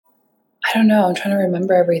I don't know. I'm trying to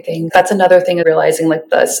remember everything. That's another thing, realizing like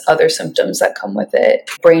the other symptoms that come with it,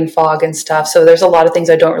 brain fog and stuff. So there's a lot of things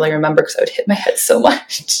I don't really remember because I would hit my head so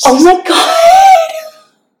much. Oh my God.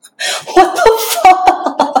 What the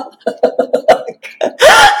fuck?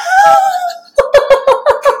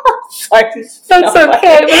 Sorry. That's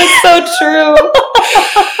okay, but it's so true.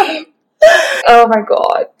 Oh my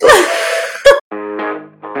God.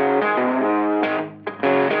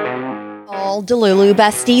 All Delulu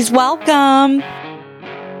besties, welcome.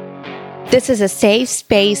 This is a safe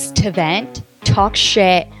space to vent, talk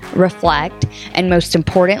shit, reflect, and most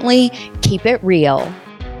importantly, keep it real.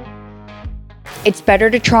 It's better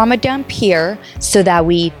to trauma dump here so that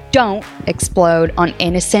we don't explode on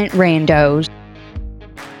innocent randos.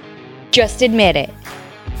 Just admit it.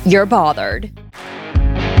 You're bothered.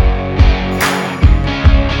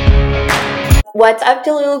 What's up,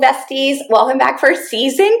 Delulu besties? Welcome back for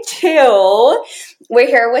season 2. We're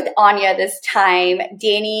here with Anja this time.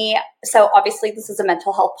 Danny, so obviously this is a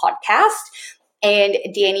mental health podcast, and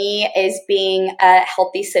Danny is being a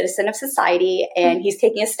healthy citizen of society, and he's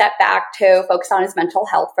taking a step back to focus on his mental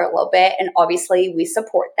health for a little bit, and obviously we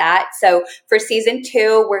support that. So for season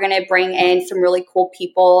 2, we're going to bring in some really cool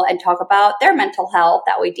people and talk about their mental health.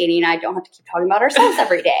 That way Danny and I don't have to keep talking about ourselves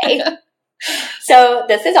every day. So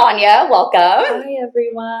this is Anja. Welcome. Hi,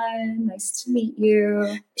 everyone. Nice to meet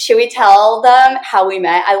you. Should we tell them how we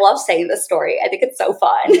met? I love saying this story. I think it's so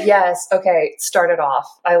fun. Yes. Okay. Start it off.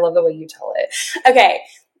 I love the way you tell it. Okay.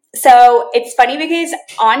 So it's funny because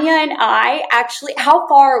Anja and I actually, how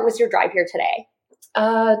far was your drive here today?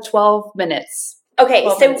 12 minutes. Okay,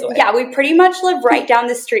 so yeah, we pretty much live right down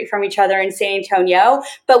the street from each other in San Antonio,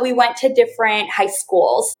 but we went to different high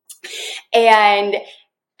schools. And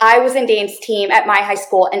I was in dance team at my high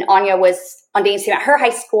school, and Anja was on dance team at her high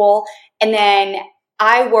school. And then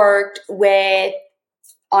I worked with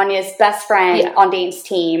Anja's best friend on dance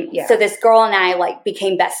team. Yeah. So this girl and I like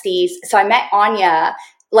became besties. So I met Anja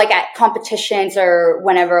like at competitions or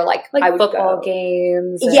whenever like I would football go.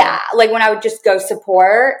 games. Yeah, like when I would just go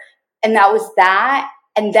support. And that was that.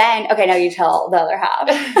 And then, okay, now you tell the other half.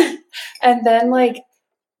 And then like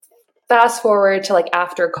fast forward to like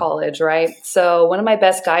after college, right? So one of my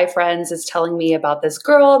best guy friends is telling me about this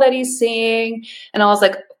girl that he's seeing. And I was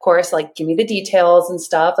like, of course, like give me the details and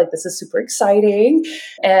stuff. Like this is super exciting.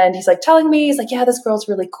 And he's like telling me, he's like, yeah, this girl's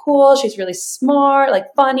really cool. She's really smart,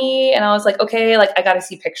 like funny. And I was like, okay, like I got to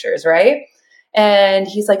see pictures, right? And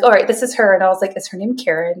he's like, all right, this is her. And I was like, is her name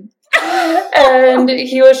Karen? And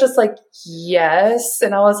he was just like, yes.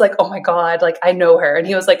 And I was like, oh my God, like I know her. And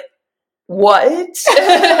he was like, what?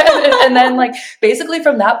 And then like basically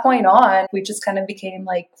from that point on, we just kind of became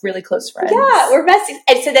like really close friends. Yeah, we're besties.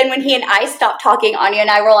 And so then when he and I stopped talking, Anja and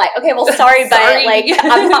I were like, okay, well, sorry. But like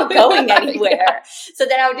I'm not going anywhere. Yeah. So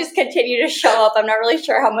then I would just continue to show up. I'm not really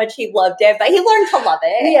sure how much he loved it, but he learned to love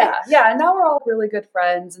it. Yeah. Yeah. And now we're all really good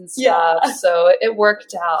friends and stuff. Yeah. So it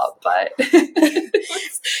worked out, but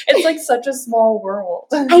it's like such a small world.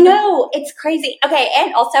 I know. It's crazy. Okay.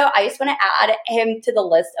 And also I just want to add him to the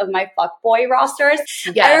list of my fuckboy rosters.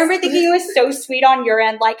 Yes. I remember thinking it was so sweet on your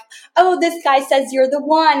end. Like, oh, this guy says you're the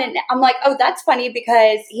one. And I'm like, oh, that's funny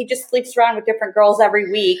because he just sleeps around with different girls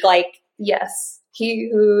every week. Like, yes. He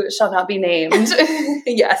who shall not be named.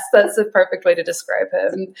 Yes, that's the perfect way to describe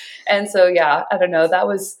him. And so, yeah, I don't know.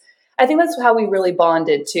 I think that's how we really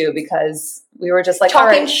bonded too, because we were just like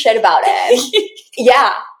talking shit about it.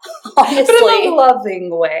 Yeah, honestly. But in a loving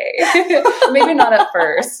way. Maybe not at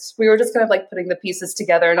first. We were just kind of like putting the pieces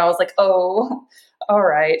together, and I was like, oh, all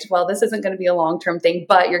right. Well, this isn't going to be a long-term thing,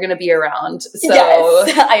 but you're going to be around. So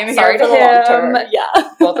yes, I am here for the long term.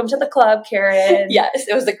 Yeah. Welcome to the club, Karen. Yes,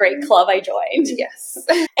 it was a great club I joined. Yes.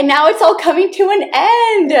 And now it's all coming to an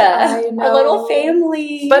end. I know. Our little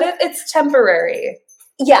family. But it's temporary.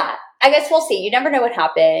 Yeah. I guess we'll see. You never know what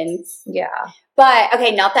happens. Yeah. But,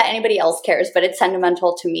 okay, not that anybody else cares, but it's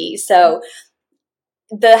sentimental to me. So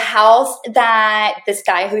the house that this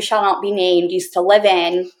guy who shall not be named used to live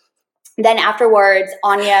in, then afterwards,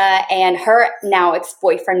 Anja and her now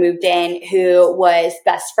ex-boyfriend moved in, who was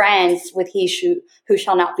best friends with who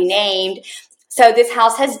shall not be named. So this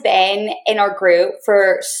house has been in our group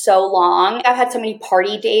for so long. I've had so many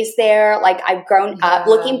party days there. Like I've grown up.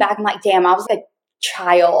 Looking back, I'm like, damn, I was a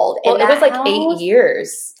child. Well, it was like 8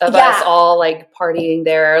 years of us all like partying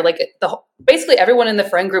there. Like basically everyone in the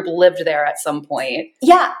friend group lived there at some point.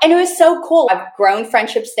 Yeah. And it was so cool. I've grown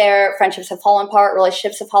friendships there. Friendships have fallen apart.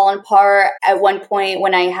 Relationships have fallen apart. At one point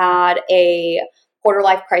when I had a quarter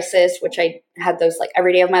life crisis, which I had those like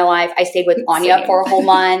every day of my life, I stayed with Anja for a whole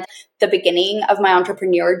month. The beginning of my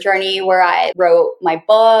entrepreneur journey where I wrote my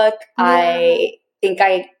book. Yeah. I think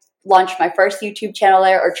I launched my first YouTube channel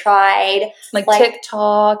there, or tried. Like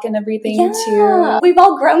TikTok and everything too. We've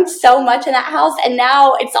all grown so much in that house, and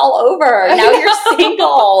now it's all over. Now you're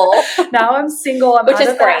single. Now I'm single. I'm Which out is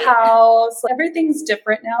of great. that house. Everything's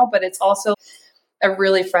different now, but it's also a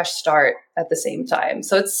really fresh start at the same time.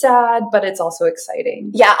 So it's sad, but it's also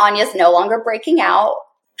exciting. Yeah, Anya's no longer breaking out.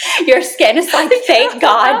 Your skin is like, thank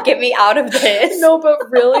God, get me out of this. No, but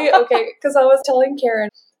really? Okay, because I was telling Karen,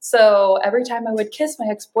 so every time I would kiss my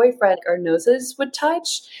ex-boyfriend, our noses would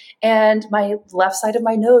touch, and my left side of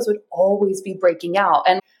my nose would always be breaking out.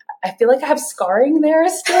 And I feel like I have scarring there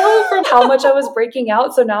still from how much I was breaking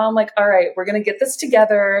out. So now I'm like, all right, we're going to get this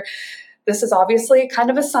together. This is obviously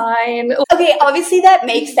kind of a sign. Okay, obviously that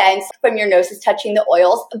makes sense from your nose is touching the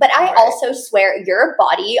oils, but I also swear your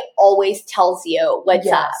body always tells you what's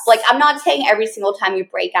up. Like, I'm not saying every single time you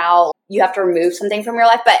break out, you have to remove something from your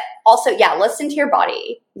life, but also, listen to your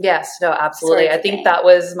body. Yes, no, absolutely. I think that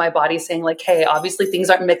was my body saying like, hey, obviously things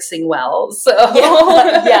aren't mixing well. So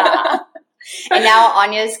yeah. And now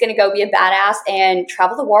Anya's going to go be a badass and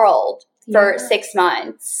travel the world. For 6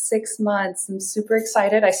 months. 6 months. I'm super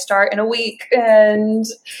excited. I start in a week, and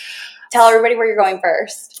tell everybody where you're going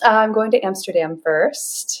first. I'm going to Amsterdam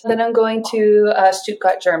first. Then I'm going to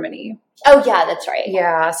Stuttgart, Germany. Oh, yeah, that's right.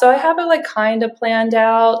 Yeah. So I have it like kind of planned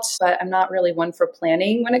out, but I'm not really one for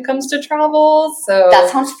planning when it comes to travel. So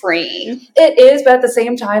that sounds freeing. It is, but at the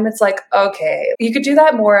same time, it's like, okay, you could do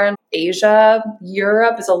that more in Asia.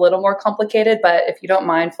 Europe is a little more complicated, but if you don't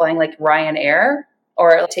mind flying like Ryanair,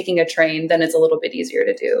 or taking a train, then it's a little bit easier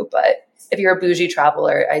to do. But if you're a bougie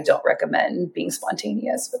traveler, I don't recommend being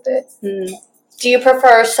spontaneous with it. Do you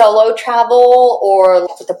prefer solo travel or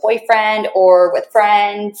with a boyfriend or with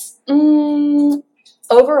friends?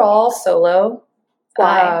 Overall, solo.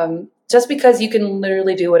 Why? Just because you can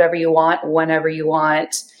literally do whatever you want, whenever you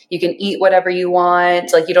want. You can eat whatever you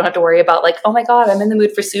want. Like, you don't have to worry about like, oh my God, I'm in the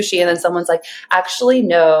mood for sushi. And then someone's like, actually,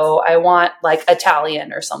 no, I want like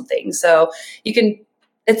Italian or something. So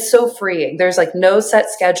it's so freeing. There's like no set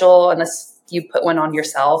schedule unless you put one on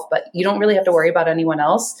yourself, but you don't really have to worry about anyone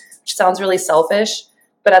else, which sounds really selfish.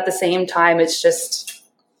 But at the same time, it's just,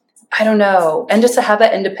 I don't know. And just to have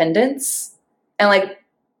that independence and like,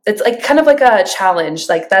 it's like kind of like a challenge.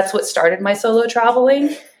 Like, that's what started my solo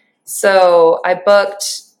traveling. So I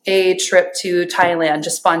booked a trip to Thailand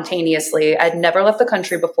just spontaneously. I'd never left the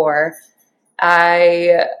country before.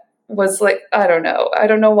 I was like, I don't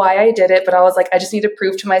know why I did it, but I was like, I just need to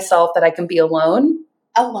prove to myself that I can be alone.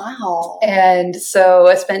 Oh, wow. And so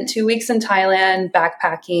I spent 2 weeks in Thailand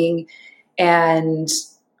backpacking, and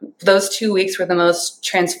those 2 weeks were the most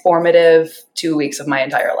transformative 2 weeks of my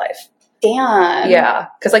entire life. Damn. Yeah.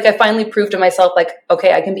 Cause like I finally proved to myself like,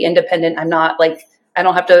 okay, I can be independent. I'm not like, I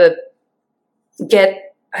don't have to get,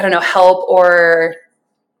 help, or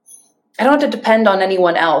I don't have to depend on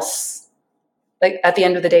anyone else. Like, at the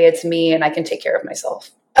end of the day, it's me, and I can take care of myself.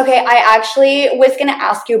 Okay, I actually was going to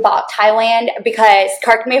ask you about Thailand because,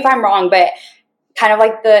 correct me if I'm wrong, but kind of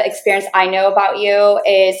like the experience I know about you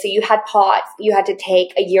is, so you had POTS, you had to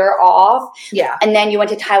take a year off. Yeah. And then you went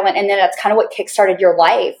to Thailand, and then that's kind of what kickstarted your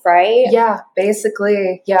life, right? Yeah,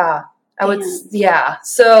 basically. Yeah.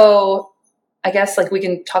 So I guess like we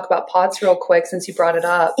can talk about POTS real quick since you brought it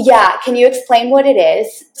up. Yeah. Can you explain what it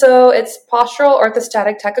is? So it's Postural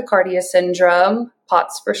Orthostatic Tachycardia syndrome,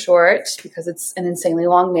 POTS for short, because it's an insanely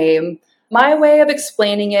long name. My way of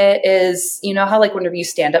explaining it is, you know how like whenever you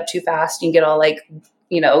stand up too fast, you get all like,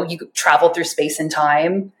 you travel through space and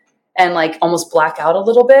time and like almost black out a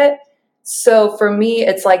little bit. So for me,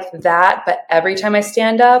 it's like that, but every time I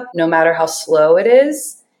stand up, no matter how slow it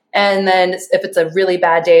is. And then if it's a really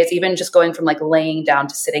bad day, it's even just going from like laying down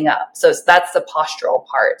to sitting up. So that's the postural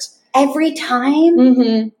part. Every time?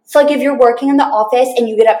 Mm-hmm. So like if you're working in the office and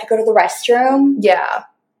you get up to go to the restroom? Yeah.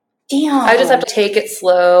 Damn. I just have to take it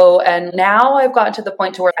slow. And now I've gotten to the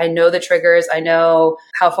point to where I know the triggers. I know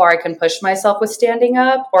how far I can push myself with standing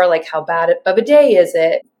up, or like how bad of a day is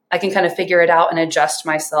it. I can kind of figure it out and adjust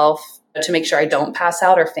myself to make sure I don't pass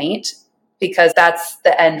out or faint, because that's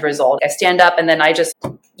the end result. I stand up and then I just,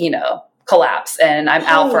 collapse, and I'm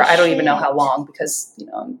out for, I don't even know how long, because,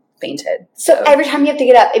 I'm fainted. So every time you have to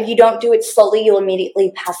get up, if you don't do it slowly, you'll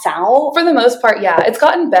immediately pass out? For the most part, yeah. It's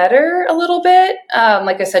gotten better a little bit.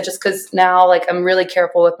 Like I said, just because now like I'm really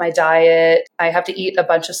careful with my diet. I have to eat a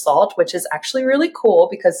bunch of salt, which is actually really cool,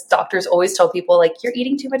 because doctors always tell people like, you're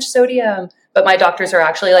eating too much sodium. But my doctors are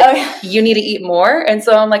actually like, you need to eat more. And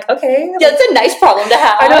so I'm like, okay. That's a nice problem to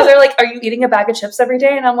have. I know. They're like, are you eating a bag of chips every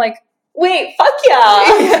day? And I'm like, wait, fuck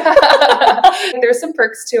yeah. There's some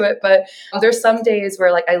perks to it, but there's some days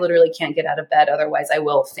where like I literally can't get out of bed. Otherwise I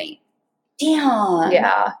will faint. Damn.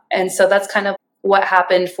 Yeah. And so that's kind of what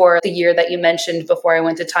happened for the year that you mentioned before I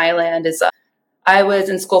went to Thailand is I was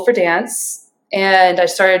in school for dance and I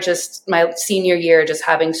started just my senior year just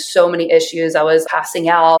having so many issues. I was passing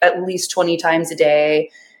out at least 20 times a day.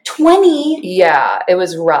 20? Yeah, it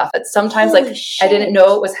was rough. Sometimes Holy shit. I didn't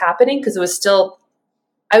know it was happening because I was still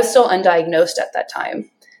undiagnosed at that time.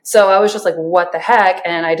 So I was just like, what the heck?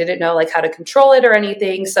 And I didn't know like how to control it or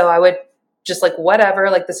anything. So I would just like, whatever,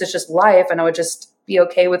 like this is just life. And I would just be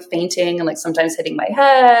okay with fainting and like sometimes hitting my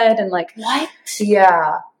head and like, what?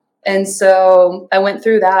 Yeah. And so I went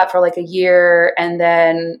through that for like a year and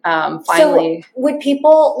then finally. So would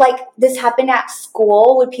people, like this happen at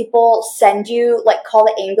school? Would people send you, like call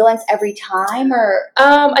the ambulance every time or?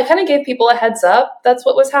 I kind of gave people a heads up. That's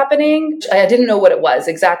what was happening. I didn't know what it was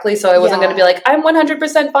exactly. So I wasn't going to be like, I'm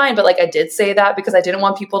 100% fine. But like I did say that because I didn't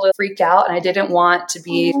want people to freak out and I didn't want to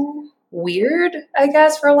be weird, I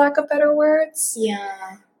guess, for lack of better words.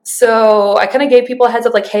 Yeah. So I kind of gave people a heads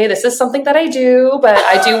up like, hey, this is something that I do, but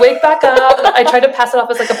I do wake back up. I tried to pass it off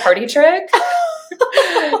as like a party trick.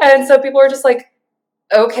 And so people were just like,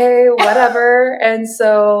 okay, whatever. And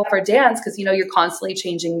so for dance, because, you know, you're constantly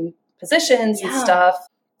changing positions and stuff,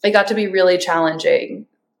 it got to be really challenging.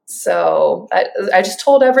 So I just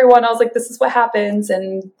told everyone, I was like, this is what happens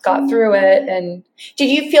and got through it. And did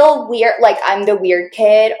you feel weird, like I'm the weird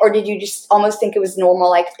kid, or did you just almost think it was normal,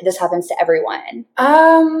 like this happens to everyone?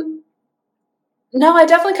 No, I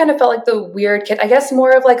definitely kind of felt like the weird kid. I guess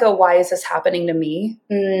more of like a why is this happening to me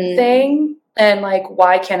thing. And like,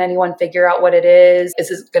 why can't anyone figure out what it is? Is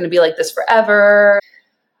this going to be like this forever?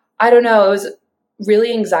 I don't know. It was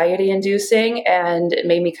really anxiety inducing and it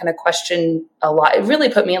made me kind of question a lot. It really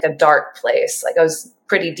put me in like a dark place. Like I was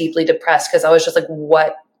pretty deeply depressed because I was just like,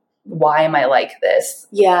 why am I like this?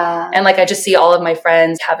 Yeah. And like, I just see all of my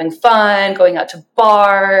friends having fun, going out to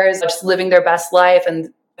bars, just living their best life.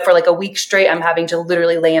 And for like a week straight, I'm having to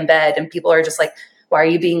literally lay in bed and people are just like, why are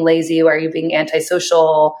you being lazy? Why are you being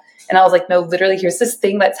antisocial? And I was like, no, literally here's this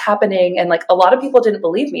thing that's happening. And like a lot of people didn't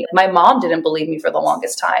believe me. My mom didn't believe me for the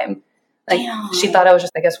longest time. Like she thought I was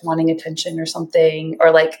just, I guess, wanting attention or something,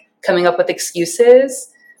 or like coming up with excuses.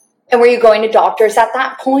 And were you going to doctors at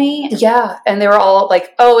that point? Yeah. And they were all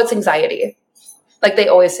like, oh, it's anxiety. Like they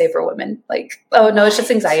always say for women, like, oh no, it's just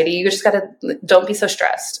anxiety. You just gotta, don't be so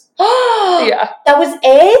stressed. Yeah. That was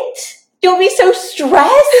it? Don't be so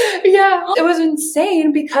stressed? Yeah. It was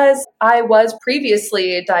insane because I was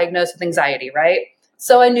previously diagnosed with anxiety, right?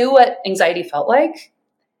 So I knew what anxiety felt like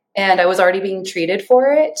and I was already being treated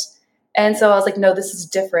for it. And so I was like, no, this is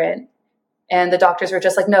different. And the doctors were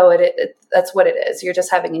just like, no, that's what it is. You're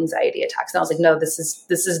just having anxiety attacks. And I was like, no, this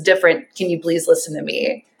is different. Can you please listen to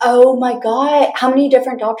me? Oh my God. How many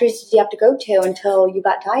different doctors did you have to go to until you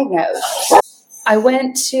got diagnosed? I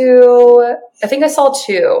went to, I think I saw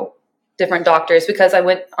 2 different doctors because I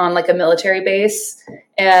went on like a military base.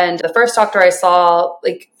 And the first doctor I saw,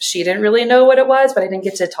 like she didn't really know what it was, but I didn't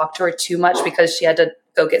get to talk to her too much because she had to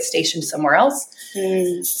go get stationed somewhere else.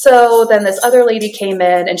 So then this other lady came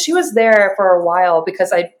in and she was there for a while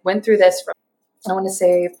because I went through this for, I want to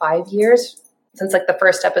say 5 years since like the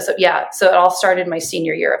first episode. Yeah. So it all started my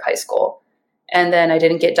senior year of high school. And then I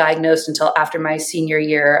didn't get diagnosed until after my senior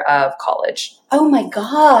year of college. Oh my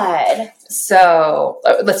God. So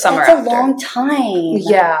the summer after. That's a long time.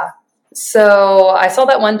 Yeah. So I saw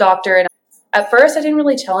that one doctor and at first I didn't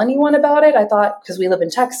really tell anyone about it. I thought because we live in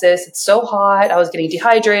Texas, it's so hot. I was getting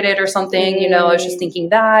dehydrated or something, you know, I was just thinking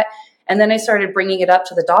that. And then I started bringing it up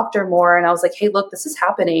to the doctor more and I was like, hey, look, this is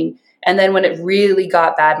happening. And then when it really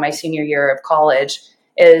got bad, my senior year of college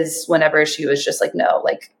is whenever she was just like, no,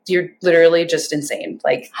 like you're literally just insane.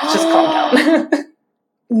 Like just calm down.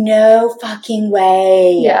 No fucking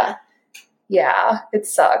way. Yeah. Yeah, it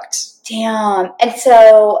sucked. Damn. And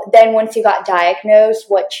so then once you got diagnosed,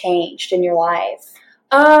 what changed in your life?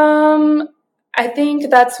 I think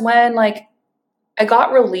that's when like I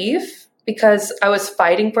got relief because I was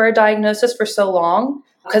fighting for a diagnosis for so long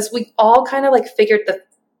because we all kind of like figured the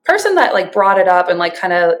person that like brought it up and like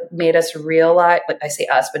kind of made us realize, like I say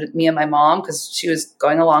us, but me and my mom, because she was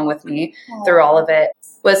going along with me through all of it,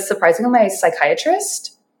 was surprisingly my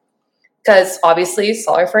psychiatrist. Because obviously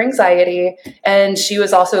saw her for anxiety. And she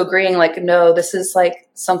was also agreeing like, no, this is like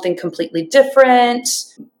something completely different.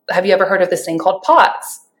 Have you ever heard of this thing called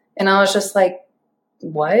POTS? And I was just like,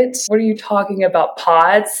 what? What are you talking about?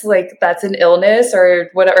 POTS? Like that's an illness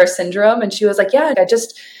or whatever syndrome? And she was like, yeah, I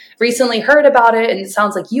just recently heard about it and it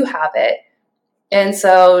sounds like you have it. And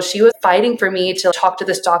so she was fighting for me to talk to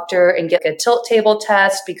this doctor and get a tilt table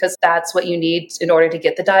test because that's what you need in order to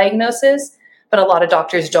get the diagnosis. But a lot of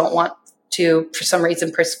doctors don't want to, for some reason,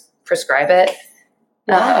 prescribe it.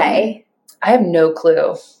 Why? I have no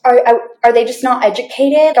clue. Are they just not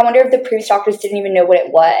educated? I wonder if the previous doctors didn't even know what it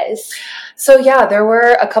was. So yeah, there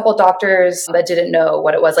were a couple doctors that didn't know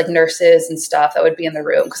what it was, like nurses and stuff that would be in the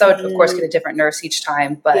room. Because I would, of course, get a different nurse each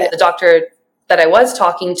time. But the doctor that I was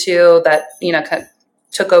talking to that, kind of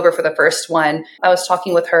took over for the first one, I was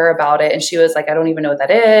talking with her about it and she was like, I don't even know what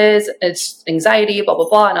that is. It's anxiety, blah, blah,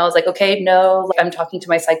 blah. And I was like, okay, no, I'm talking to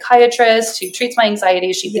my psychiatrist who treats my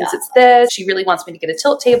anxiety. She thinks it's this. She really wants me to get a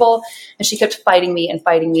tilt table. And she kept fighting me and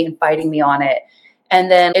fighting me and fighting me on it.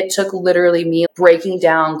 And then it took literally me breaking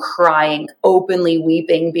down, crying, openly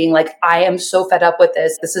weeping, being like, I am so fed up with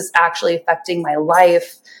this. This is actually affecting my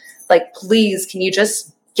life. Like, please, can you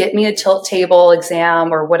just get me a tilt table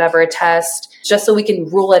exam or whatever, a test, just so we can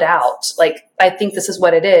rule it out. Like, I think this is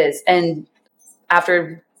what it is. And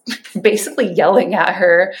after basically yelling at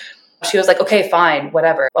her, she was like, okay, fine,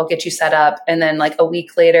 whatever, I'll get you set up. And then like a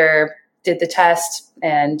week later, did the test.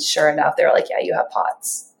 And sure enough, they were like, yeah, you have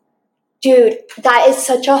POTS. Dude, that is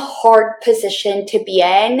such a hard position to be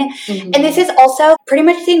in. Mm-hmm. And this is also pretty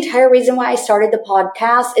much the entire reason why I started the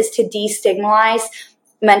podcast, is to destigmatize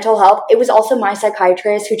mental health. It was also my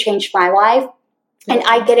psychiatrist who changed my life. And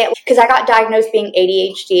I get it because I got diagnosed being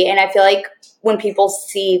ADHD. And I feel like when people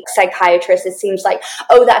see psychiatrists, it seems like,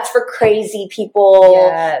 oh, that's for crazy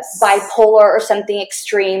people, bipolar or something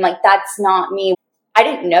extreme. Like, that's not me. I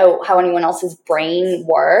didn't know how anyone else's brain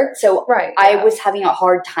worked. So I was having a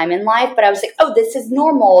hard time in life, but I was like, oh, this is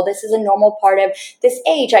normal. This is a normal part of this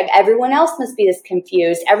age. Like, everyone else must be this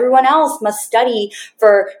confused. Everyone else must study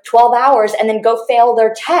for 12 hours and then go fail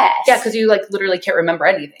their test. Yeah, because you like literally can't remember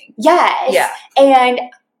anything. Yes. Yeah. And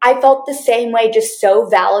I felt the same way, just so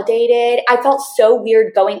validated. I felt so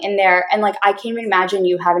weird going in there. And like, I can't even imagine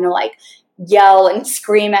you having to like yell and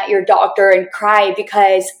scream at your doctor and cry,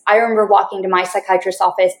 because I remember walking to my psychiatrist's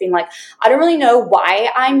office being like, I don't really know why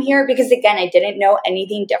I'm here, because again, I didn't know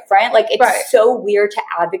anything different. Like, it's so weird to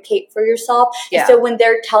advocate for yourself. Yeah. And so when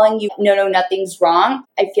they're telling you, no, nothing's wrong,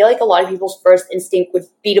 I feel like a lot of people's first instinct would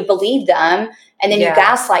be to believe them. And then you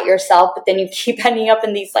gaslight yourself, but then you keep ending up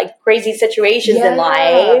in these like crazy situations in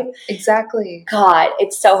life. Exactly. God,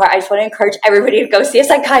 it's so hard. I just want to encourage everybody to go see a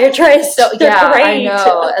psychiatrist. So yeah, I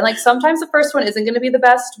know. And like, sometimes the first one isn't going to be the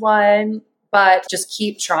best one, but just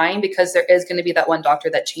keep trying, because there is going to be that one doctor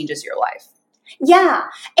that changes your life. Yeah.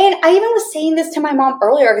 And I even was saying this to my mom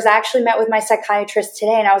earlier, because I actually met with my psychiatrist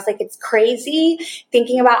today, and I was like, it's crazy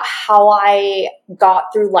thinking about how I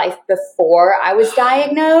got through life before I was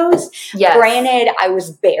diagnosed. Yes. Granted, I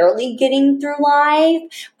was barely getting through life,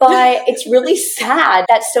 but it's really sad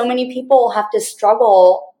that so many people have to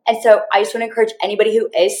struggle. And so I just want to encourage anybody who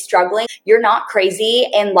is struggling, you're not crazy,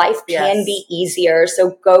 and life can be easier.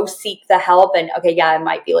 So go seek the help. And okay, yeah, it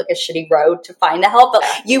might be like a shitty road to find the help, but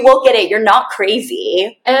you will get it. You're not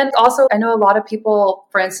crazy. And also, I know a lot of people,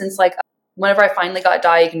 for instance, like whenever I finally got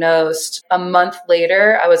diagnosed, a month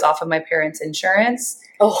later, I was off of my parents' insurance.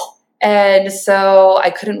 Oh. And so I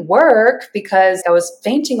couldn't work because I was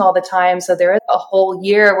fainting all the time. So there was a whole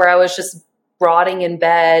year where I was just rotting in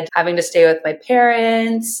bed, having to stay with my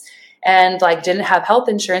parents, and like didn't have health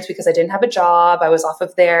insurance because I didn't have a job. I was off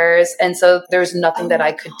of theirs. And so there's nothing that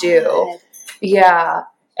I could do. Yeah.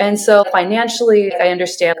 And so financially, I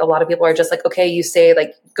understand a lot of people are just like, okay, you say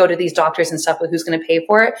like, go to these doctors and stuff, but who's going to pay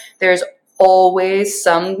for it? There's always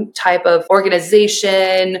some type of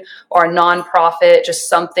organization or nonprofit, just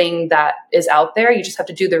something that is out there. You just have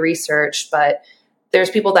to do the research, but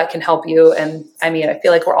there's people that can help you. And I mean, I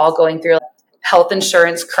feel like we're all going through health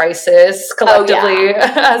insurance crisis collectively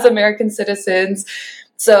as American citizens.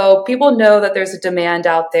 So people know that there's a demand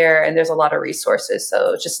out there and there's a lot of resources.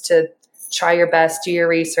 So just to try your best, do your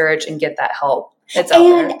research, and get that help. It's out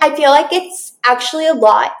there. And I feel like it's actually a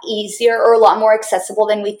lot easier or a lot more accessible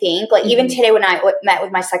than we think. Like even today when I met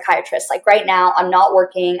with my psychiatrist, like right now I'm not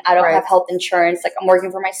working. I don't have health insurance. Like I'm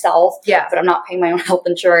working for myself, but I'm not paying my own health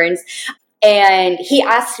insurance. And he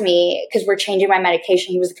asked me, because we're changing my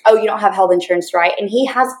medication, he was like, oh, you don't have health insurance, right? And he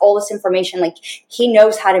has all this information. Like, he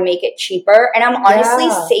knows how to make it cheaper. And I'm honestly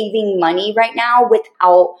saving money right now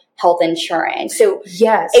without health insurance. So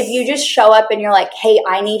if you just show up and you're like, hey,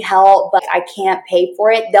 I need help, but I can't pay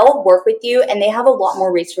for it, they'll work with you, and they have a lot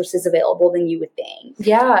more resources available than you would think.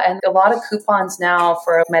 Yeah. And a lot of coupons now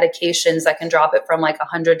for medications that can drop it from like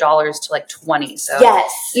 $100 to like $20. So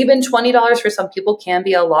even $20 for some people can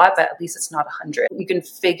be a lot, but at least it's not $100. You can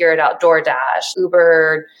figure it out. DoorDash,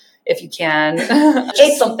 Uber, if you can.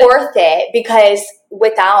 It's worth it, because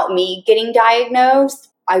without me getting diagnosed,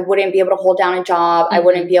 I wouldn't be able to hold down a job. I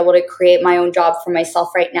wouldn't be able to create my own job for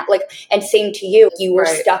myself right now. Like, and same to you. You were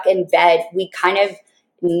stuck in bed. We kind of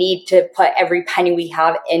need to put every penny we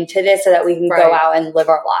have into this so that we can go out and live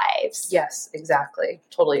our lives. Yes, exactly.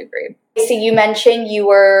 Totally agree. So you mentioned you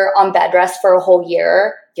were on bed rest for a whole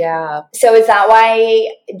year. Yeah. So is that why,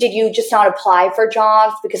 did you just not apply for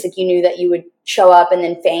jobs because like you knew that you would show up and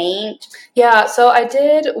then faint? Yeah. So I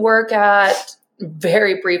did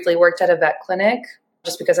very briefly worked at a vet clinic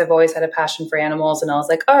just because I've always had a passion for animals. And I was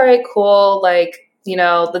like, all right, cool. Like,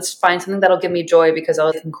 let's find something that'll give me joy because I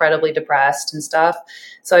was incredibly depressed and stuff.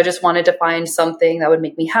 So I just wanted to find something that would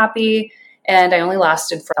make me happy. And I only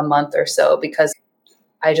lasted for a month or so because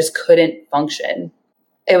I just couldn't function.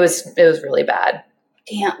 It was really bad.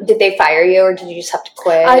 Damn. Did they fire you or did you just have to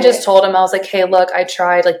quit? I just told them, I was like, hey, look, I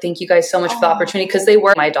tried. Like, thank you guys so much for the opportunity because they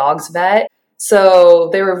were my dog's vet. So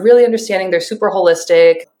they were really understanding. They're super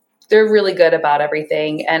holistic. They're really good about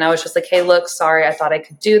everything. And I was just like, hey, look, sorry, I thought I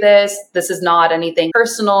could do this. This is not anything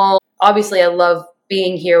personal. Obviously, I love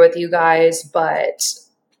being here with you guys, but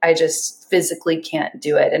I just physically can't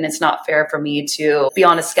do it. And it's not fair for me to be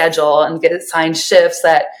on a schedule and get assigned shifts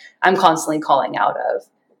that I'm constantly calling out of.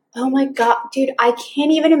 Oh my God, dude, I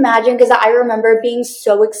can't even imagine because I remember being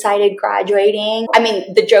so excited graduating. I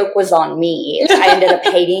mean, the joke was on me. I ended up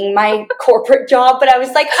hating my corporate job, but I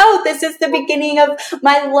was like, oh, this is the beginning of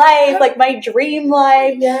my life, like my dream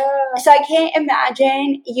life. Yeah. So I can't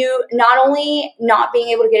imagine you not only not being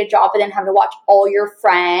able to get a job, but then having to watch all your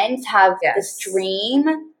friends have this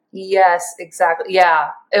dream. Yes, exactly. Yeah,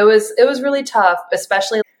 it was really tough,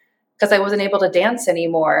 especially because I wasn't able to dance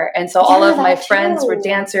anymore. And so all of my friends were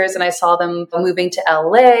dancers and I saw them moving to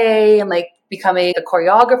LA and like becoming a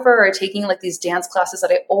choreographer or taking like these dance classes that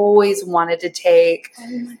I always wanted to take. Oh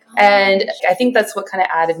my God. And I think that's what kind of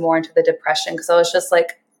added more into the depression because I was just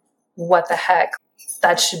like, what the heck?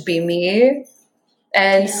 That should be me.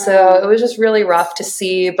 And so it was just really rough to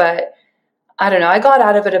see, but I don't know. I got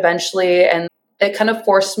out of it eventually and it kind of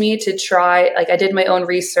forced me to try, like I did my own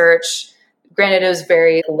research. Granted, it was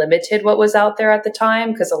very limited what was out there at the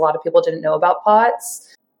time because a lot of people didn't know about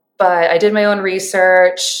POTS. But I did my own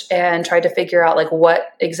research and tried to figure out like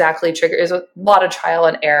what exactly triggers. There's a lot of trial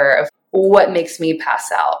and error of what makes me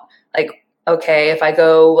pass out. Like, okay, if I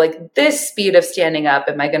go like this speed of standing up,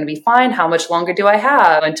 am I going to be fine? How much longer do I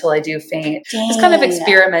have until I do faint? Just kind of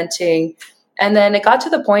experimenting. And then it got to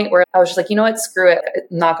the point where I was just like, you know what, screw it.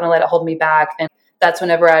 I'm not going to let it hold me back. And that's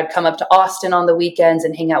whenever I'd come up to Austin on the weekends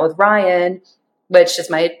and hang out with Ryan, which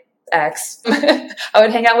is my ex. I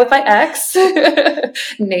would hang out with my ex,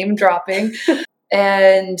 name dropping.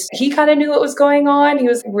 And he kind of knew what was going on. He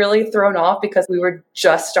was really thrown off because we were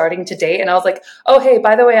just starting to date. And I was like, oh, hey,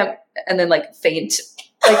 by the way, and then like faint.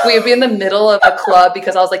 Like we would be in the middle of a club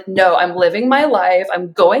because I was like, no, I'm living my life.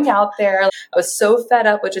 I'm going out there. I was so fed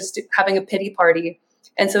up with just having a pity party.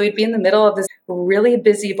 And so we'd be in the middle of this really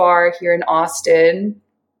busy bar here in Austin.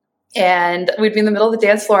 And we'd be in the middle of the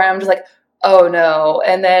dance floor. And I'm just like, oh no.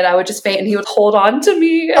 And then I would just faint and he would hold on to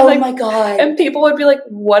me. And my God. And people would be like,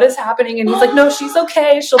 what is happening? And he's like, no, she's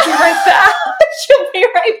okay. She'll be right back. She'll be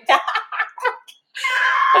right back.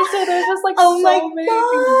 And so there's just like oh so my many.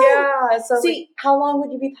 God. Yeah. So see, how long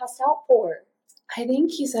would you be passed out for? I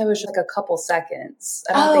think he said it was like a couple seconds.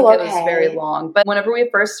 I don't think it was very long. But whenever we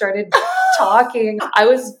first started talking, I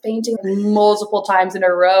was fainting multiple times in a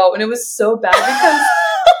row. And it was so bad because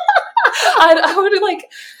I would like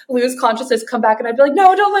lose consciousness, come back, and I'd be like,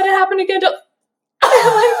 no, don't let it happen again. Don't.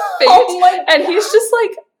 And like faint. And he's just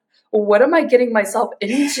like, what am I getting myself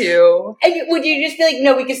into? And would you just be like,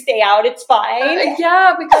 no, we can stay out, it's fine?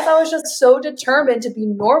 Yeah, because I was just so determined to be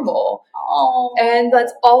normal. Oh. And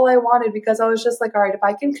that's all I wanted because I was just like, all right, if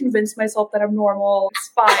I can convince myself that I'm normal, it's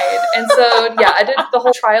fine. And so, yeah, I did the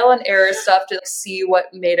whole trial and error stuff to see what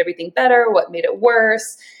made everything better, what made it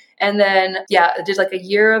worse. And then, yeah, I did like a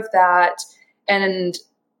year of that. And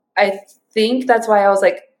I think that's why I was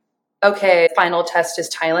like, okay, final test is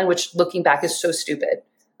Thailand, which looking back is so stupid.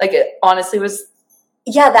 Like it honestly was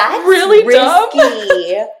that's really risky.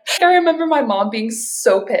 dumb. I remember my mom being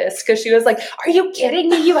so pissed because she was like, are you kidding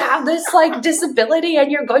me? You have this like disability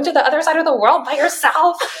and you're going to the other side of the world by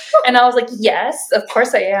yourself. And I was like, yes, of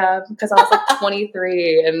course I am. Because I was like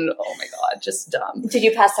 23 and oh my God, just dumb. Did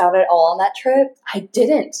you pass out at all on that trip? I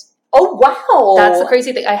didn't. Oh, wow. That's the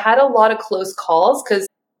crazy thing. I had a lot of close calls because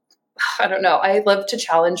I don't know. I love to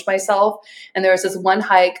challenge myself. And there was this one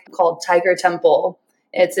hike called Tiger Temple.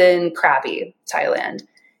 It's in Krabi, Thailand.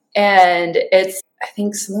 And it's, I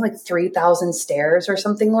think, something like 3,000 stairs or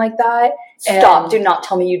something like that. Stop. Do not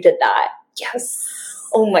tell me you did that. Yes.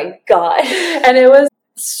 Oh my God. And it was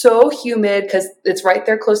so humid because it's right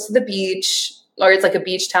there close to the beach. Or it's like a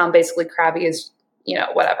beach town. Basically, Krabi is,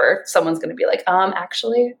 whatever. Someone's going to be like,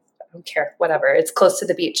 actually, don't care, whatever. It's close to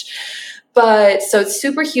the beach. But so it's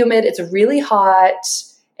super humid. It's really hot.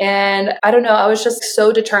 And I don't know, I was just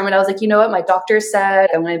so determined. I was like, you know what? My doctor said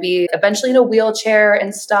I'm going to be eventually in a wheelchair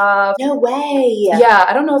and stuff. No way. Yeah,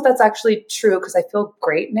 I don't know if that's actually true because I feel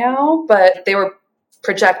great now, but they were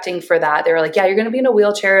projecting for that. They were like, yeah, you're going to be in a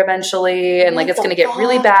wheelchair eventually, and like it's going to get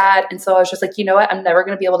really bad. And so I was just like, you know what? I'm never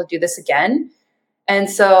going to be able to do this again. And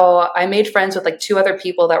so I made friends with like 2 other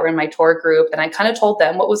people that were in my tour group, and I kind of told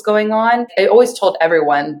them what was going on. I always told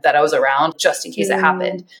everyone that I was around just in case it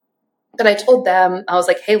happened. But I told them, I was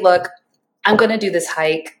like, hey, look, I'm going to do this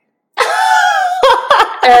hike.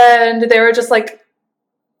 And they were just like,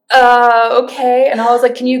 okay. And I was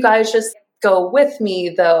like, can you guys just go with me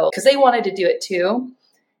though? Because they wanted to do it too.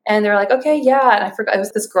 And they're like, okay, yeah. And I forgot, it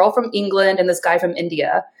was this girl from England and this guy from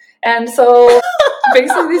India. And so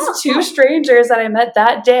basically these 2 strangers that I met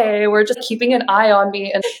that day were just keeping an eye on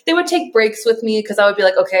me. And they would take breaks with me because I would be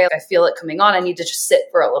like, okay, I feel it coming on. I need to just sit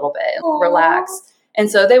for a little bit and relax. And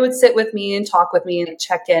so they would sit with me and talk with me and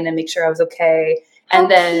check in and make sure I was okay. And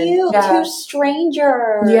then cute. 2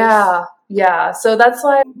 strangers. Yeah. Yeah. So that's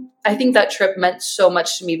why I think that trip meant so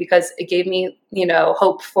much to me because it gave me,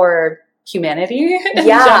 hope for humanity in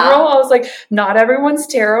general. I was like, not everyone's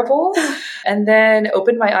terrible. And then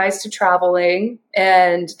opened my eyes to traveling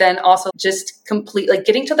and then also just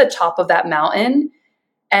getting to the top of that mountain.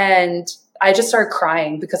 And I just started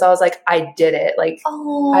crying because I was like, I did it. Like,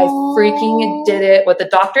 aww. I freaking did it. What the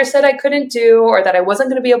doctor said I couldn't do or that I wasn't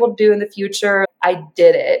going to be able to do in the future, I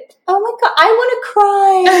did it. Oh my God, I want to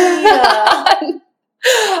cry.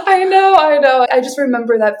 I know. I just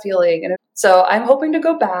remember that feeling. And so I'm hoping to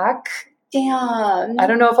go back. Damn. I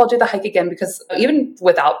don't know if I'll do the hike again because even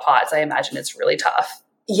without pods, I imagine it's really tough.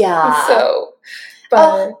 Yeah. So...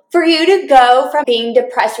 But for you to go from being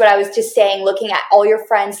depressed, what I was just saying, looking at all your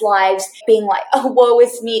friends' lives, being like, oh, woe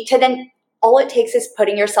is me, to then all it takes is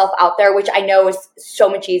putting yourself out there, which I know is so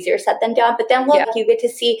much easier said than done. But then look, you get to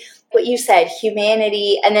see what you said,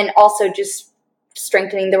 humanity, and then also just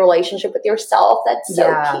strengthening the relationship with yourself. That's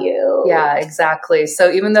so cute. Yeah, exactly. So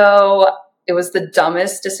even though it was the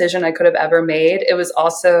dumbest decision I could have ever made, it was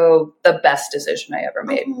also the best decision I ever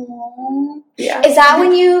made. Aww. Yeah. Is that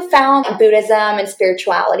when you found Buddhism and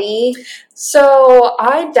spirituality? So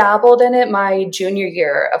I dabbled in it my junior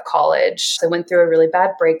year of college. I went through a really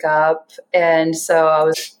bad breakup. And so I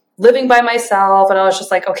was living by myself and I was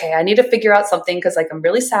just like, okay, I need to figure out something because like I'm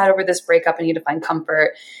really sad over this breakup. I need to find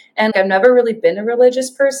comfort. And I've never really been a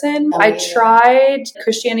religious person. I tried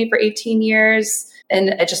Christianity for 18 years and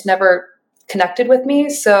it just never connected with me.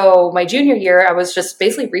 So my junior year, I was just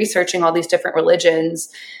basically researching all these different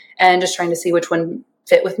religions and just trying to see which one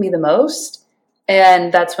fit with me the most.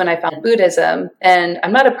 And that's when I found Buddhism. And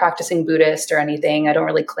I'm not a practicing Buddhist or anything. I don't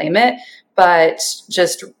really claim it, but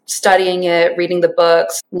just studying it, reading the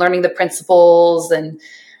books, learning the principles and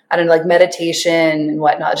I don't know, like meditation and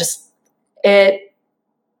whatnot. Just it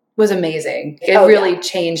was amazing. It really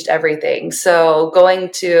changed everything. So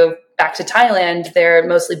going back to Thailand, they're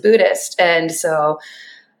mostly Buddhist. And so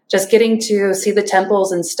just getting to see the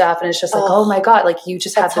temples and stuff. And it's just like, oh my God, like you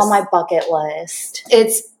just have this. That's on my bucket list.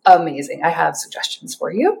 It's amazing. I have suggestions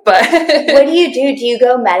for you, but. What do you do? Do you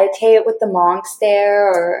go meditate with the monks there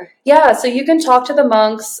or? Yeah. So you can talk to the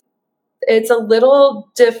monks. It's a little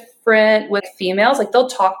different with females. Like they'll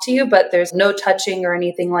talk to you, but there's no touching or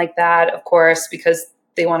anything like that, of course, because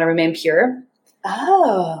they want to remain pure.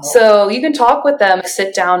 Oh. So you can talk with them,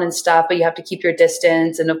 sit down and stuff, but you have to keep your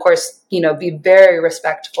distance. And of course, be very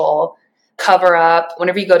respectful, cover up.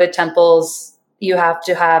 Whenever you go to temples, you have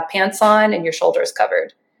to have pants on and your shoulders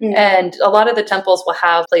covered. Mm-hmm. And a lot of the temples will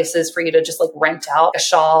have places for you to just like rent out a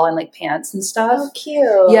shawl and like pants and stuff. Oh,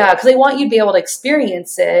 cute. Yeah, because they want you to be able to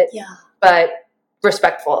experience it, but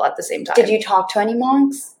respectful at the same time. Did you talk to any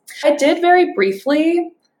monks? I did very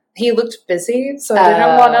briefly. He looked busy, so I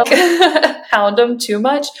didn't want to hound him too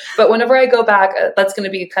much. But whenever I go back, that's going to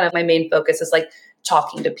be kind of my main focus is like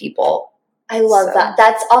talking to people. I love that.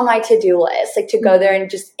 That's on my to-do list, like to go there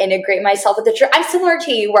and just integrate myself with the church. I'm similar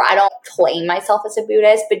to you where I don't claim myself as a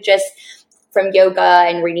Buddhist, but just from yoga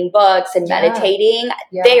and reading books and meditating,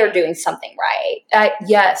 they are doing something right.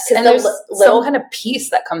 Yes. And there's some kind of peace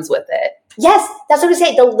that comes with it. Yes, that's what I'm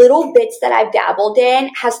saying. The little bits that I've dabbled in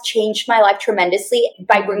has changed my life tremendously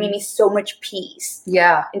by bringing me so much peace.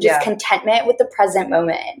 Yeah. And just contentment with the present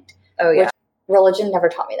moment. Oh, yeah. Religion never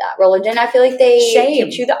taught me that. Religion, I feel like they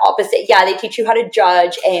teach you the opposite. Yeah, they teach you how to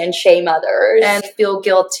judge and shame others. And feel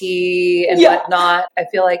guilty and whatnot. I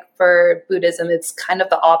feel like for Buddhism, it's kind of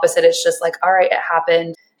the opposite. It's just like, all right, it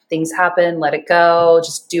happened. Things happen. Let it go.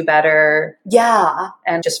 Just do better. Yeah.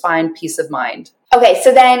 And just find peace of mind. Okay,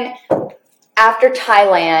 so then after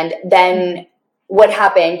Thailand, then what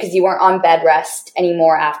happened? Because you weren't on bed rest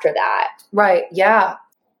anymore after that. Right, yeah.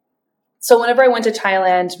 So whenever I went to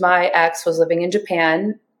Thailand, my ex was living in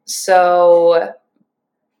Japan. So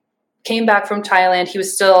came back from Thailand. He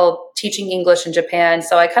was still teaching English in Japan.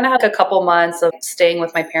 So I kind of had a couple months of staying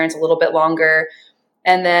with my parents a little bit longer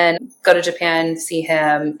and then go to Japan, see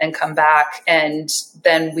him and come back. And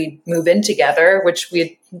then we move in together, which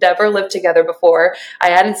we'd never lived together before. I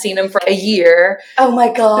hadn't seen him for a year. Oh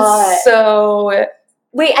my God. So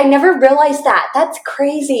wait, I never realized that. That's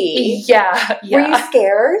crazy. Yeah. Were you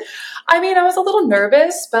scared? I mean, I was a little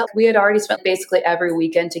nervous, but we had already spent basically every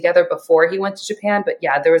weekend together before he went to Japan. But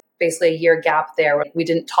yeah, there was basically a year gap there where we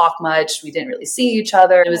didn't talk much. We didn't really see each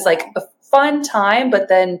other. It was like a fun time, but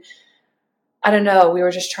then I don't know, we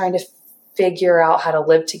were just trying to figure out how to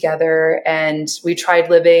live together. And we tried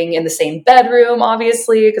living in the same bedroom,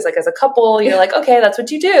 obviously, because like as a couple, you're like, okay, that's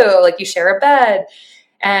what you do. Like you share a bed.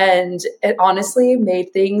 And it honestly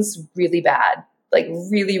made things really bad, like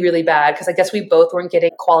really, really bad. Because I guess we both weren't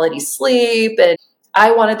getting quality sleep. And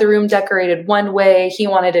I wanted the room decorated one way. He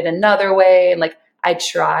wanted it another way. And like I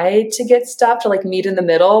tried to get stuff to like meet in the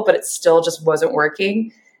middle, but it still just wasn't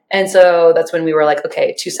working. And so that's when we were like,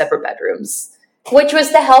 okay, 2 separate bedrooms. Which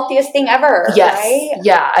was the healthiest thing ever, yes. Right?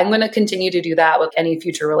 Yeah, I'm going to continue to do that with any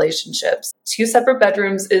future relationships. 2 separate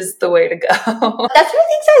bedrooms is the way to go. That's one of the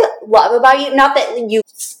things I love about you. Not that you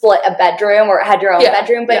split a bedroom or had your own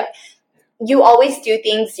bedroom, but you always do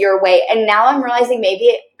things your way. And now I'm realizing maybe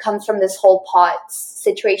it comes from this whole POTS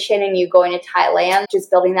situation and you going to Thailand, just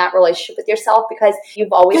building that relationship with yourself because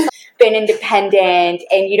you've always been independent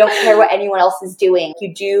and you don't care what anyone else is doing.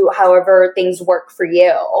 You do however things work for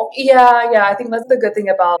you. Yeah. I think that's the good thing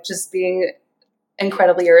about just being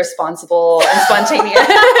incredibly irresponsible and spontaneous.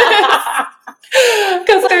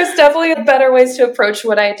 Because there's definitely better ways to approach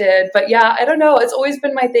what I did. But yeah, I don't know. It's always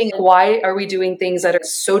been my thing. Why are we doing things that are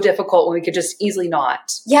so difficult when we could just easily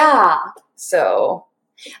not? Yeah. So.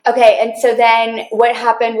 Okay. And so then what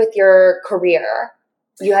happened with your career?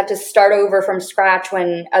 You had to start over from scratch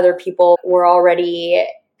when other people were already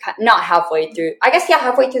not halfway through, I guess,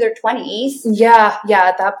 halfway through their 20s. Yeah.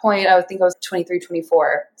 At that point, I think I was 23,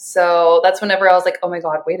 24. So that's whenever I was like, oh my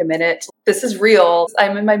God, wait a minute. This is real.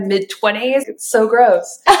 I'm in my mid-20s. It's so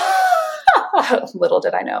gross. Little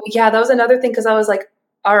did I know. Yeah, that was another thing because I was like,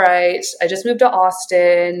 all right, I just moved to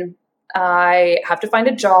Austin. I have to find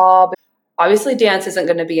a job. Obviously, dance isn't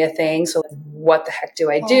going to be a thing. So what the heck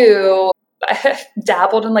do I do? I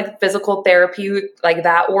dabbled in like physical therapy, like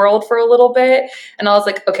that world for a little bit. And I was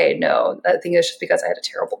like, okay, no, I think it's just because I had a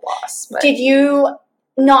terrible boss. But. Did you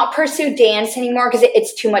not pursue dance anymore because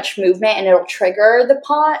it's too much movement and it'll trigger the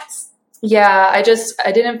POTS? Yeah, I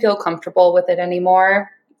didn't feel comfortable with it anymore.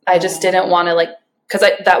 I just didn't want to because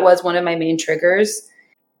that was one of my main triggers.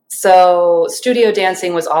 So studio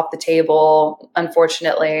dancing was off the table,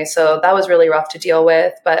 unfortunately. So that was really rough to deal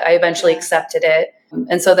with, but I eventually accepted it.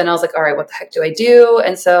 And so then I was like, all right, what the heck do I do?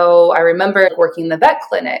 And so I remember working in the vet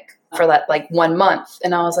clinic for that 1 month.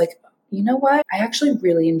 And I was like, you know what? I actually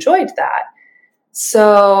really enjoyed that.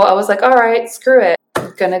 So I was like, all right, screw it.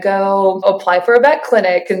 I'm going to go apply for a vet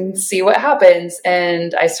clinic and see what happens.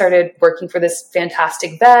 And I started working for this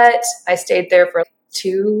fantastic vet. I stayed there for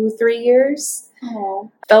 2-3 years. Oh.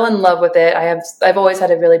 Fell in love with it. I've always had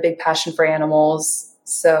a really big passion for animals.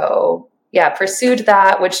 So yeah, pursued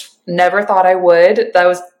that, which never thought I would. That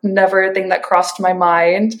was never a thing that crossed my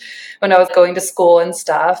mind when I was going to school and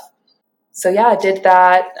stuff. So yeah, I did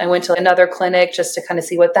that. I went to another clinic just to kind of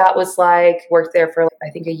see what that was like. Worked there for I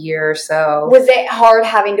think a year or so. Was it hard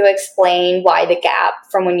having to explain why the gap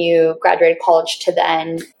from when you graduated college to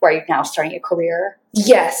then where you're now starting a career?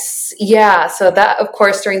 Yes. Yeah. So that, of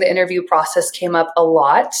course, during the interview process came up a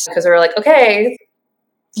lot because they were like, okay,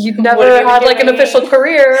 you've never had an official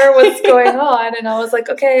career. What's going on? And I was like,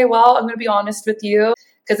 okay, well, I'm going to be honest with you.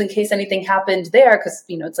 Because in case anything happened there, because,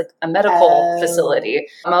 it's like a medical facility.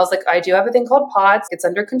 I was like, I do have a thing called POTS. It's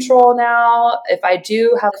under control now. If I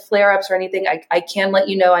do have flare-ups or anything, I can let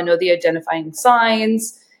you know. I know the identifying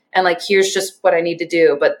signs. And here's just what I need to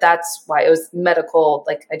do. But that's why it was medical.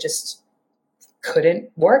 I just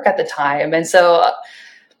couldn't work at the time. And so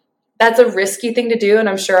that's a risky thing to do. And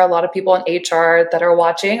I'm sure a lot of people in HR that are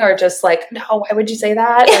watching are just like, no, why would you say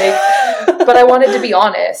that? But I wanted to be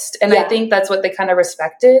honest. And I think that's what they kind of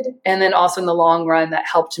respected. And then also in the long run, that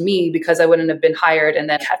helped me because I wouldn't have been hired and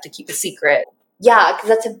then have to keep a secret. Yeah, because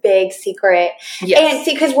that's a big secret. Yes. And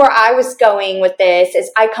see, because where I was going with this is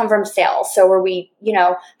I come from sales. So where we,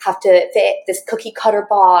 have to fit this cookie cutter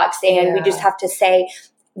box and we just have to say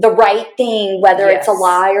the right thing, whether it's a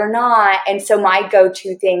lie or not. And so my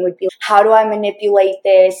go-to thing would be, how do I manipulate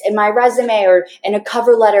this in my resume or in a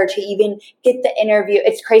cover letter to even get the interview?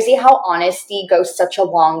 It's crazy how honesty goes such a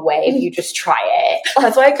long way if you just try it.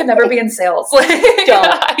 That's why I could never be in sales. Don't.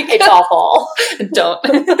 It's awful. Don't.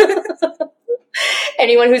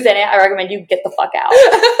 Anyone who's in it, I recommend you get the fuck out.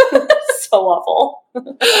 So awful.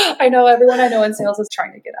 I know everyone I know in sales is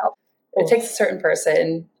trying to get out. It takes a certain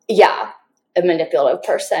person. Yeah. A manipulative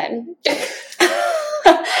person.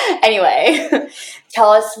 Anyway,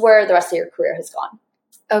 tell us where the rest of your career has gone.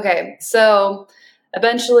 Okay, so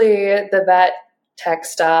eventually the vet tech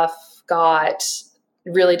stuff got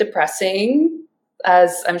really depressing.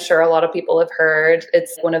 As I'm sure a lot of people have heard,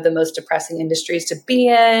 it's one of the most depressing industries to be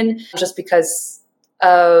in, just because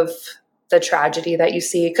of the tragedy that you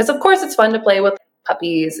see. Because of course it's fun to play with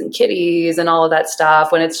puppies and kitties and all of that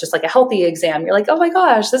stuff when it's just like a healthy exam. You're like, oh my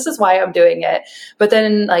gosh, this is why I'm doing it. But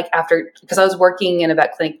then like after, because I was working in a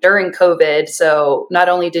vet clinic during COVID, so not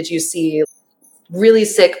only did you see really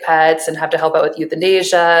sick pets and have to help out with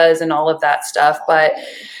euthanasias and all of that stuff, but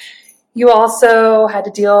you also had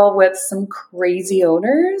to deal with some crazy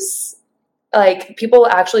owners, like people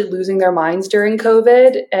actually losing their minds during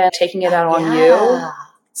COVID and taking it out on you.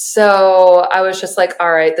 So I was just like,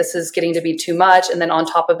 all right, this is getting to be too much. And then on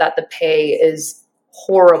top of that, the pay is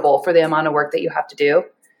horrible for the amount of work that you have to do.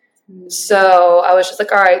 So I was just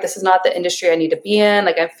like, all right, this is not the industry I need to be in.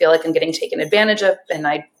 Like, I feel like I'm getting taken advantage of, and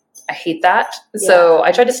I hate that. Yeah. So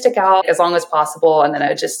I tried to stick out as long as possible. And then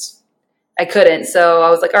I couldn't. So I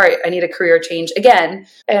was like, all right, I need a career change again.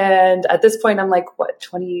 And at this point, I'm like,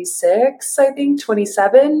 26, I think,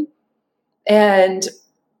 27. And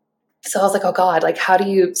so I was like, oh God, like, how do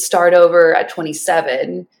you start over at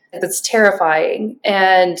 27? That's terrifying.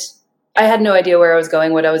 And I had no idea where I was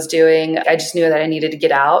going, what I was doing. I just knew that I needed to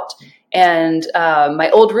get out. And my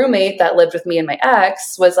old roommate that lived with me and my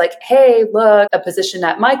ex was like, hey, look, a position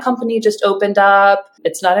at my company just opened up.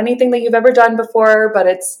 It's not anything that you've ever done before, but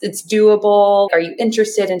it's doable. Are you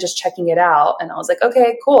interested in just checking it out? And I was like,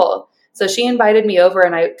 okay, cool. So she invited me over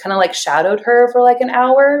and I kind of like shadowed her for like an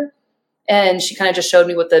hour. And she kind of just showed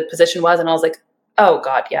me what the position was. And I was like, oh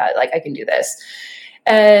God, yeah, like I can do this.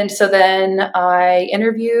 And so then I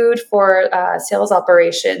interviewed for sales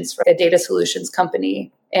operations for a data solutions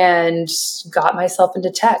company and got myself into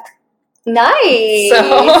tech. Nice.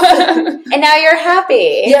 So, and now you're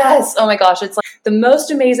happy. Yes. Oh my gosh. It's like the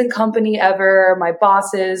most amazing company ever. My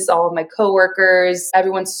bosses, all of my coworkers,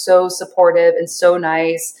 everyone's so supportive and so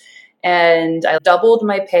nice. And I doubled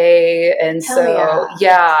my pay. And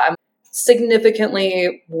yeah, I'm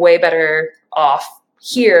significantly way better off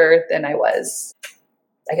here than I was,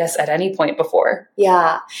 I guess, at any point before.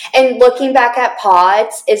 Yeah. And looking back at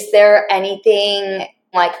pods, is there anything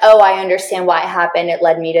like, oh, I understand why it happened, it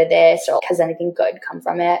led me to this, or has anything good come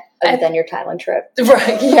from it other than your Thailand trip?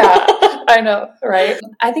 Right. Yeah. I know. Right.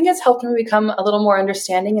 I think it's helped me become a little more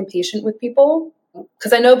understanding and patient with people.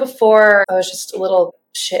 Because I know before I was just a little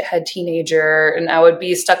shithead teenager and I would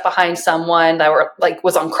be stuck behind someone that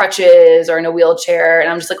was on crutches or in a wheelchair. And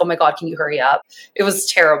I'm just like, oh my God, can you hurry up? It was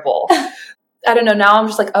terrible. I don't know. Now I'm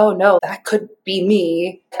just like, oh no, that could be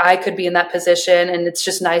me. I could be in that position. And it's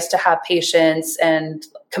just nice to have patience and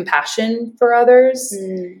compassion for others,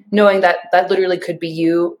 knowing that literally could be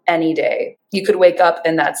you any day. You could wake up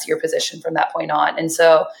and that's your position from that point on. And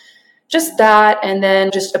so just that, and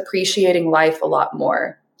then just appreciating life a lot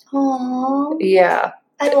more. Aww. Yeah.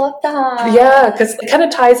 I love that. Yeah, because it kind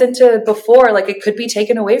of ties into before, like it could be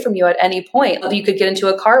taken away from you at any point. You could get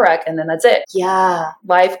into a car wreck and then that's it. Yeah.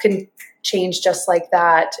 Life can change just like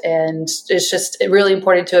that. And it's just really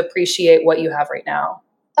important to appreciate what you have right now.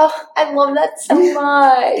 Oh, I love that so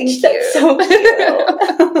much. Thank That's you. so cute.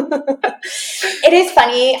 It is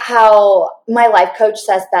funny how my life coach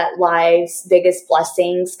says that life's biggest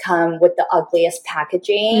blessings come with the ugliest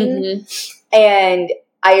packaging. Mm-hmm. And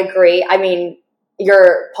I agree. I mean,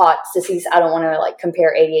 your POTS disease, I don't want to like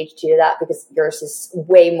compare ADHD to that because yours is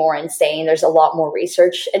way more insane. There's a lot more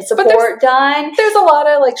research and support done. There's a lot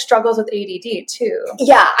of like struggles with ADD too.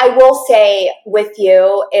 Yeah, I will say with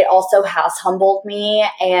you, it also has humbled me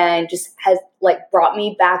and just has like brought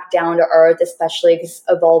me back down to earth, especially because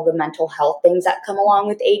of all the mental health things that come along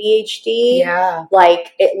with ADHD. Yeah.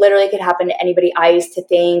 Like it literally could happen to anybody. I used to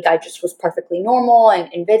think I just was perfectly normal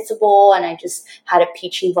and invincible and I just had a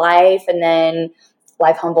peachy life, and then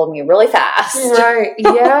life humbled me really fast. Right.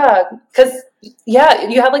 Yeah. Because, yeah,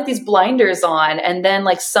 you have like these blinders on and then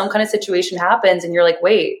like some kind of situation happens and you're like,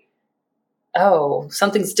 wait, oh,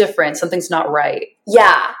 something's different. Something's not right.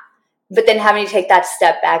 Yeah. But then having to take that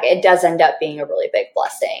step back, it does end up being a really big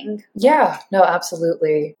blessing. Yeah, no,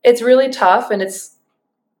 absolutely. It's really tough. And it's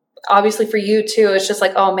obviously for you too. It's just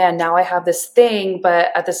like, oh man, now I have this thing. But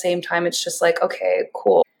at the same time, it's just like, okay,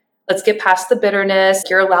 cool. Let's get past the bitterness.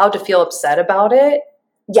 You're allowed to feel upset about it.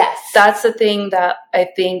 Yes. That's the thing that I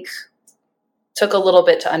think took a little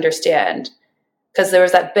bit to understand. Because there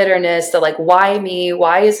was that bitterness that like, why me?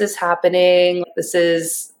 Why is this happening? This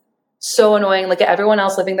is so annoying. Like everyone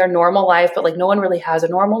else living their normal life, but like no one really has a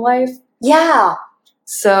normal life. Yeah.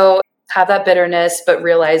 So have that bitterness, but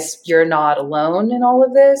realize you're not alone in all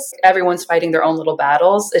of this. Everyone's fighting their own little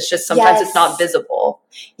battles. It's just sometimes it's not visible.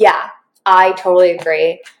 Yeah, I totally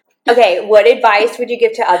agree. Okay, what advice would you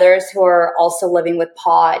give to others who are also living with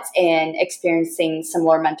POTS and experiencing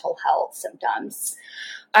similar mental health symptoms?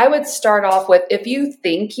 I would start off with, if you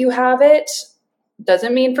think you have it,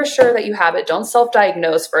 doesn't mean for sure that you have it. Don't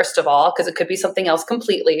self-diagnose, first of all, because it could be something else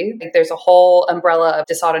completely. Like there's a whole umbrella of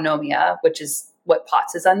dysautonomia, which is what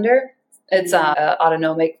POTS is under. It's an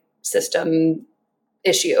autonomic system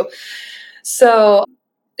issue. So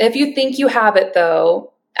if you think you have it,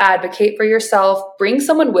 though, advocate for yourself. Bring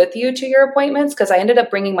someone with you to your appointments, because I ended up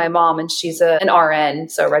bringing my mom, and she's an RN,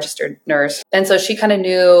 so a registered nurse. And so she kind of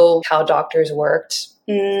knew how doctors worked.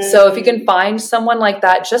 So if you can find someone like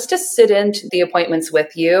that just to sit into the appointments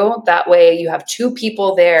with you, that way you have two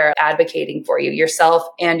people there advocating for you, yourself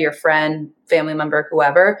and your friend, family member,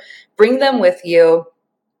 whoever. Bring them with you.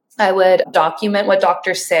 I would document what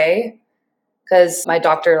doctors say, because my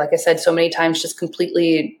doctor, like I said, so many times just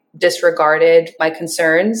completely disregarded my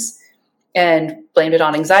concerns and blamed it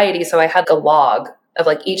on anxiety. So I had a log of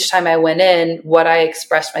like each time I went in, what I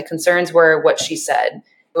expressed my concerns were, what she said.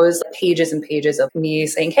 It was pages and pages of me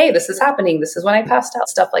saying, hey, this is happening. This is when I passed out,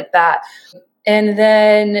 stuff like that. And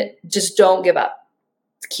then just don't give up.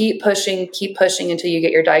 Keep pushing until you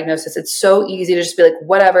get your diagnosis. It's so easy to just be like,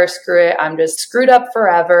 whatever, screw it. I'm just screwed up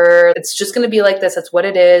forever. It's just going to be like this. That's what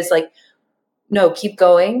it is. Like, no, keep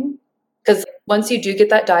going. Because once you do get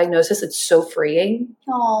that diagnosis, it's so freeing.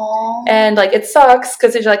 Aww. And like, it sucks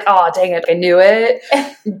because you're like, oh, dang it, I knew it.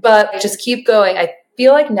 But just keep going. I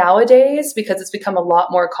feel like nowadays, because it's become a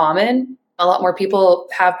lot more common, a lot more people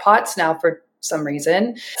have POTS now for some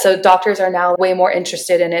reason. So doctors are now way more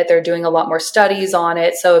interested in it. They're doing a lot more studies on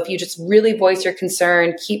it. So if you just really voice your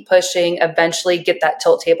concern, keep pushing, eventually get that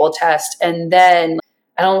tilt table test. And then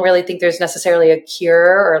I don't really think there's necessarily a cure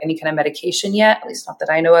or any kind of medication yet, at least not that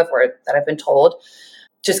I know of or that I've been told.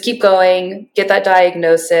 Just keep going, get that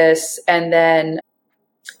diagnosis, and then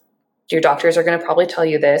your doctors are going to probably tell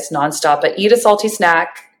you this nonstop, but eat a salty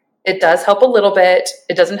snack. It does help a little bit.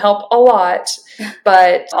 It doesn't help a lot,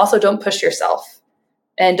 but also don't push yourself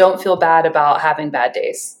and don't feel bad about having bad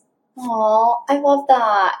days. Oh, I love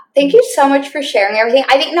that. Thank you so much for sharing everything.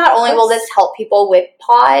 I think not only will this help people with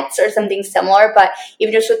POTS or something similar, but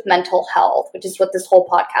even just with mental health, which is what this whole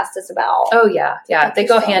podcast is about. Oh, yeah. Yeah. They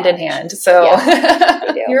go hand in hand. So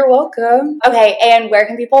you're welcome. Okay. And where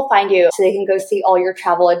can people find you so they can go see all your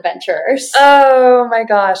travel adventures? Oh my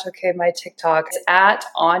gosh. Okay. My TikTok is at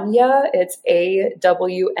Anja. It's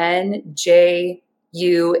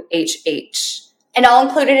AWNJUHH. And I'll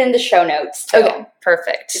include it in the show notes too. Okay.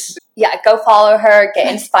 Perfect. Yeah, go follow her,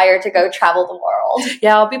 get inspired to go travel the world.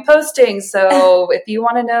 Yeah, I'll be posting. So if you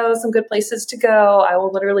want to know some good places to go, I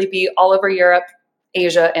will literally be all over Europe,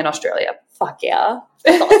 Asia, and Australia. Fuck yeah.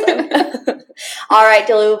 That's awesome. All right,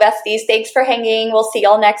 Delulu Besties, thanks for hanging. We'll see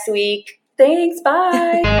y'all next week. Thanks.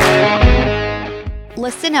 Bye.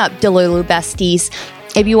 Listen up, Delulu Besties.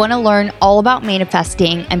 If you want to learn all about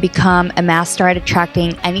manifesting and become a master at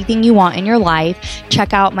attracting anything you want in your life,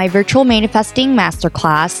 check out my virtual manifesting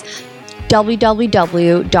masterclass,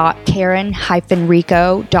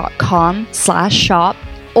 www.karen-rico.com/shop,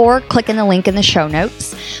 or click in the link in the show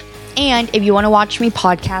notes. And if you want to watch me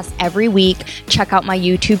podcast every week, check out my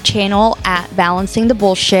YouTube channel at Balancing the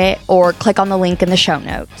Bullshit, or click on the link in the show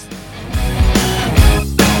notes.